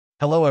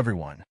Hello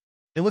everyone.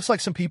 It looks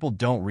like some people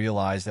don't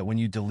realize that when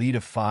you delete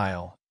a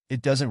file,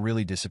 it doesn't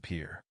really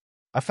disappear.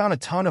 I found a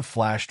ton of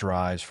flash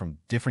drives from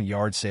different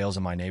yard sales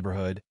in my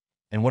neighborhood,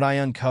 and what I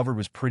uncovered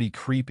was pretty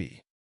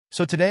creepy.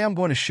 So today I'm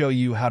going to show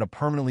you how to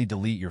permanently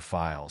delete your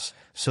files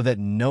so that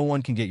no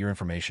one can get your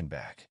information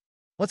back.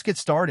 Let's get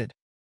started.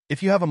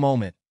 If you have a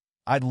moment,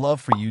 I'd love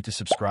for you to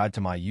subscribe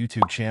to my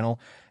YouTube channel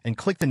and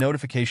click the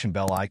notification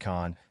bell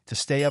icon to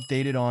stay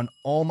updated on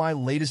all my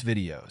latest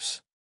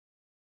videos.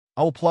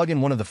 I will plug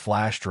in one of the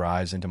flash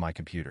drives into my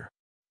computer.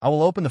 I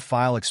will open the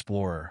File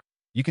Explorer.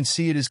 You can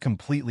see it is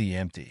completely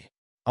empty.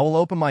 I will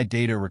open my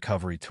data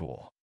recovery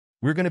tool.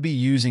 We're going to be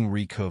using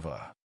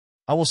Recover.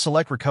 I will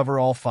select Recover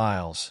All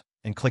Files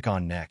and click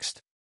on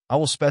Next. I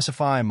will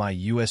specify my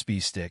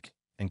USB stick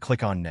and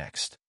click on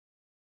Next.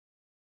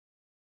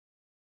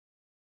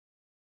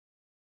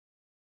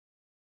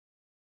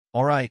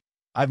 Alright,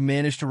 I've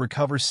managed to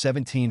recover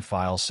 17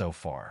 files so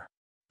far.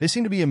 They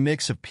seem to be a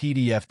mix of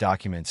PDF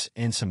documents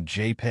and some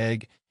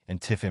JPEG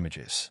and TIFF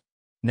images.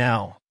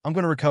 Now, I'm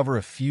going to recover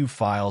a few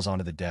files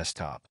onto the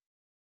desktop.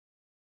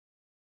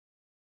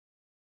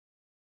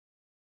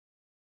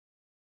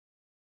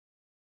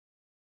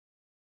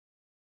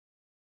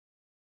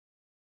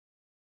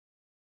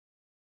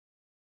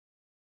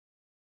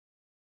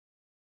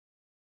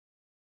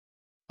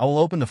 I will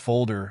open the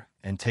folder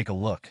and take a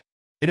look.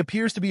 It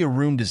appears to be a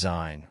room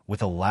design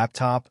with a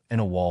laptop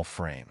and a wall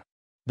frame.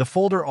 The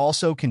folder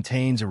also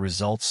contains a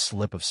results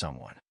slip of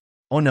someone.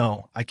 Oh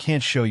no, I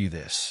can't show you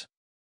this.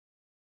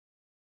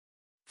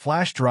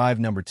 Flash drive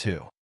number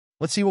 2.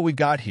 Let's see what we've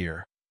got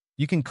here.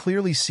 You can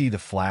clearly see the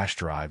flash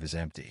drive is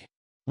empty.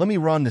 Let me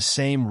run the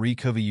same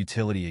Recover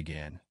utility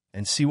again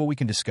and see what we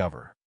can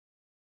discover.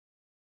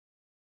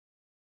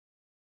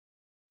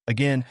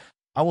 Again,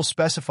 I will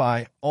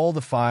specify all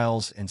the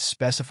files and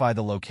specify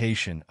the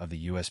location of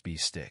the USB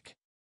stick.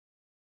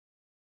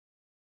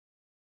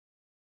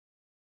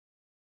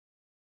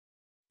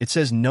 It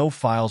says no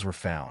files were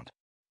found.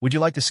 Would you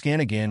like to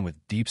scan again with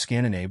Deep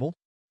Scan enabled?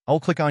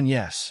 I'll click on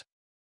Yes.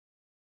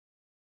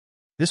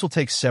 This will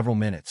take several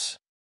minutes,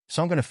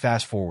 so I'm going to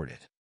fast forward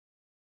it.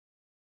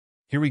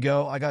 Here we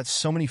go. I got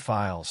so many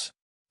files.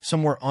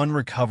 Some were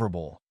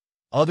unrecoverable.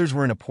 Others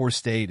were in a poor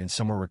state and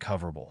some were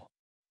recoverable.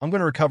 I'm going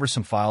to recover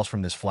some files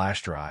from this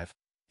flash drive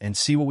and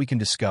see what we can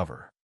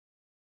discover.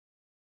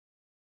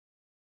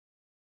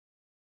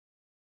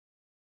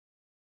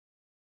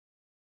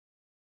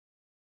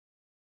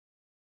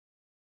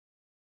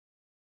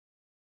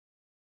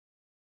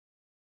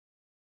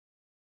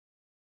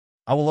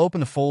 I will open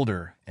the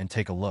folder and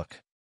take a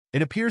look.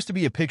 It appears to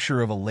be a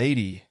picture of a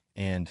lady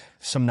and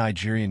some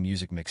Nigerian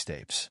music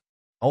mixtapes.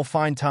 I'll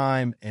find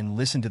time and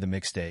listen to the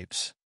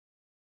mixtapes.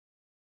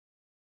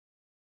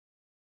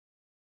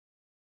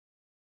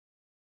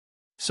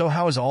 So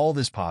how is all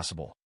this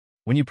possible?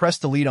 When you press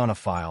delete on a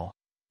file,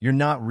 you're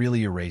not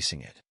really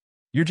erasing it.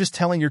 You're just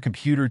telling your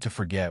computer to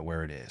forget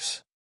where it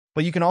is.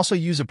 But you can also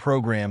use a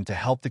program to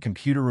help the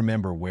computer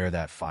remember where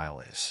that file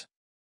is.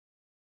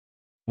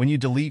 When you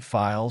delete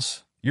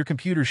files, your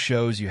computer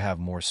shows you have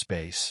more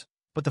space,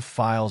 but the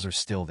files are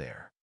still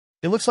there.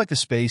 It looks like the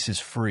space is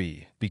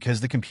free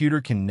because the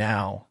computer can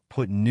now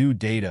put new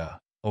data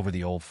over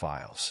the old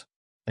files.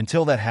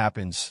 Until that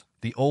happens,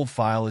 the old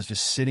file is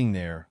just sitting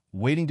there,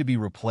 waiting to be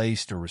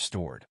replaced or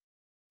restored.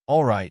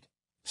 Alright,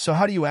 so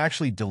how do you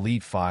actually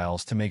delete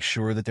files to make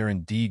sure that they're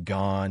indeed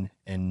gone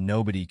and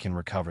nobody can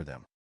recover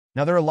them?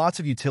 Now, there are lots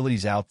of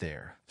utilities out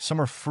there.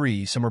 Some are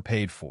free, some are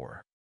paid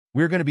for.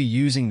 We're going to be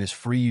using this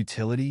free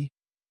utility,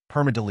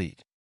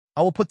 Permadelete.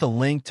 I will put the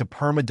link to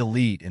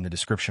Permadelete in the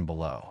description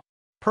below.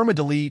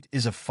 Permadelete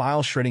is a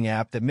file shredding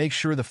app that makes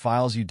sure the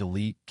files you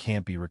delete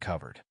can't be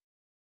recovered.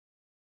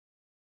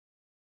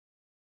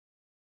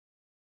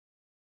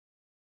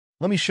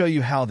 Let me show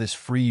you how this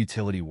free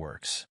utility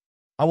works.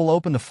 I will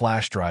open the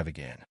flash drive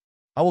again.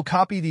 I will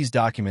copy these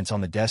documents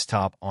on the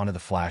desktop onto the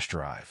flash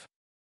drive.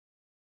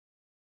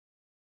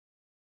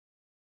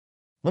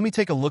 Let me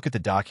take a look at the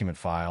document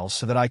files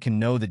so that I can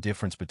know the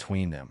difference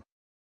between them.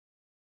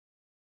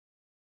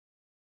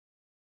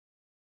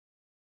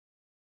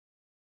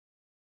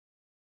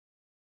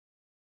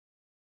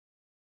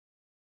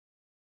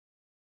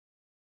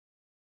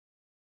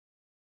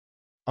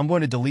 I'm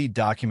going to delete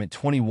document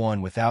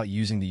 21 without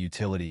using the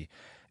utility,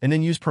 and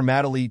then use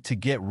Permadelete to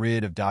get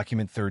rid of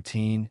document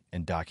 13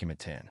 and document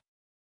 10.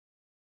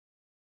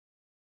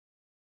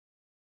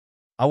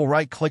 I will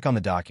right-click on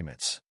the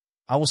documents.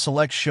 I will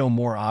select Show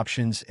More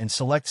Options and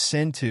select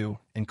Send To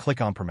and click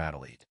on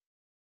Permadelete.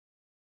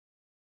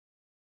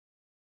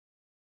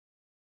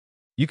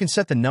 You can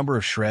set the number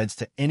of shreds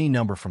to any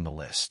number from the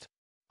list.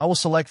 I will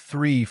select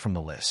 3 from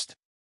the list.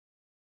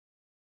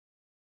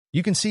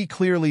 You can see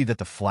clearly that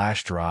the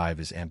flash drive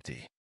is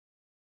empty.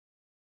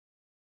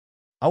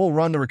 I will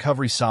run the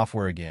recovery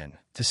software again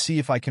to see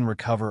if I can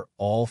recover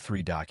all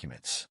 3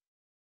 documents.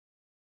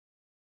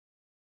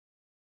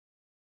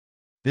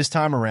 This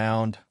time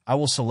around, I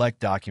will select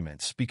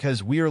Documents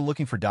because we are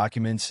looking for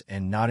documents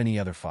and not any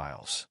other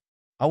files.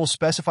 I will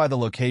specify the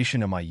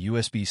location of my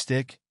USB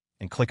stick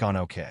and click on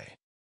OK.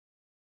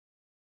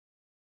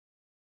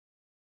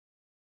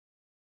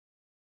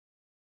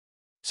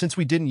 Since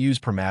we didn't use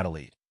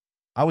Permadelete,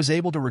 I was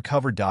able to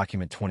recover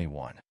document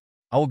 21.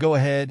 I will go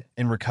ahead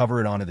and recover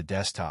it onto the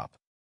desktop.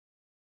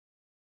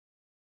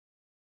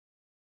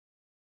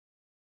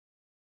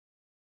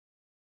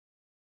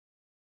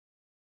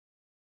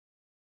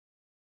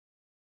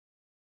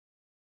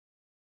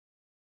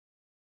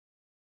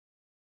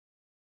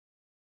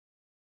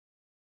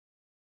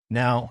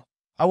 Now,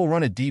 I will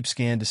run a deep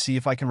scan to see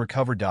if I can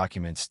recover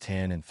documents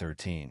 10 and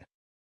 13.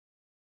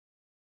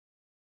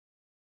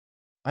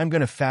 I'm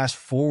going to fast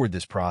forward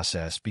this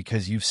process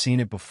because you've seen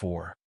it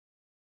before.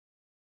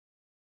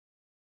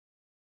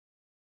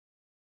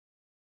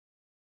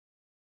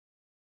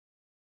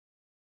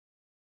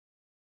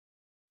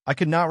 I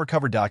could not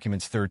recover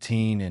documents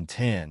 13 and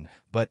 10,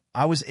 but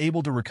I was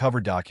able to recover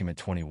document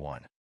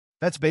 21.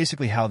 That's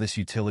basically how this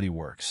utility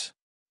works.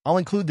 I'll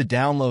include the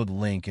download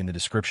link in the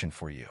description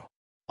for you.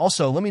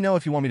 Also, let me know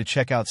if you want me to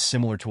check out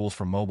similar tools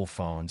for mobile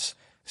phones,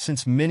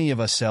 since many of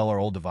us sell our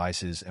old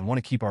devices and want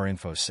to keep our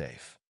info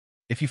safe.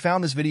 If you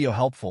found this video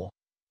helpful,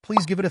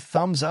 please give it a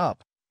thumbs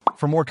up.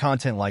 For more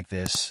content like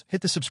this, hit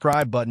the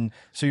subscribe button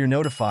so you're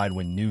notified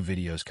when new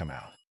videos come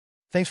out.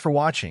 Thanks for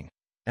watching,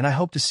 and I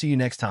hope to see you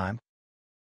next time.